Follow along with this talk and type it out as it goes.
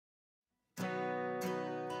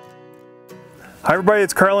Hi everybody,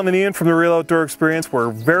 it's Carlin and Ian from the Real Outdoor Experience. We're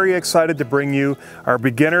very excited to bring you our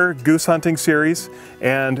beginner goose hunting series.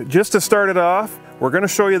 And just to start it off, we're going to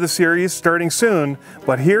show you the series starting soon,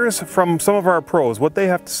 but here's from some of our pros what they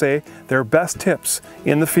have to say, their best tips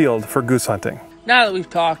in the field for goose hunting. Now that we've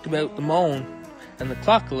talked about the moan and the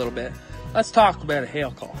cluck a little bit, let's talk about a hail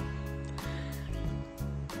call.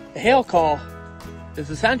 A hail call is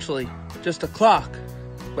essentially just a cluck,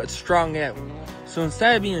 but strung out. So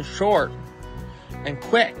instead of being short and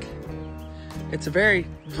quick, it's a very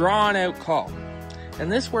drawn out call.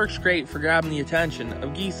 And this works great for grabbing the attention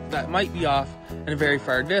of geese that might be off in a very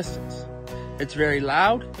far distance. It's very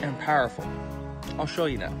loud and powerful. I'll show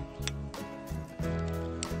you now.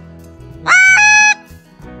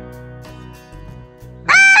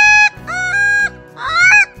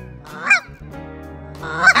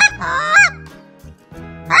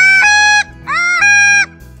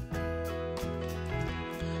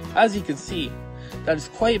 As you can see, that is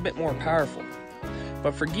quite a bit more powerful.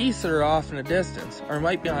 But for geese that are off in a distance, or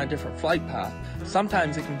might be on a different flight path,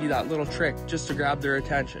 sometimes it can be that little trick just to grab their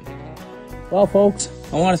attention. Well folks,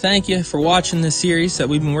 I want to thank you for watching this series that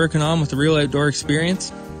we've been working on with the Real Outdoor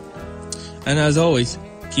Experience. And as always,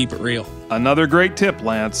 keep it real. Another great tip,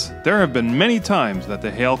 Lance. There have been many times that the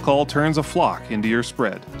hail call turns a flock into your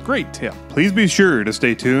spread. Great tip. Please be sure to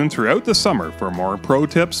stay tuned throughout the summer for more pro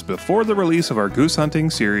tips before the release of our goose hunting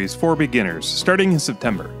series for beginners starting in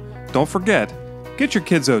September. Don't forget, get your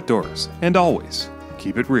kids outdoors and always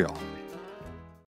keep it real.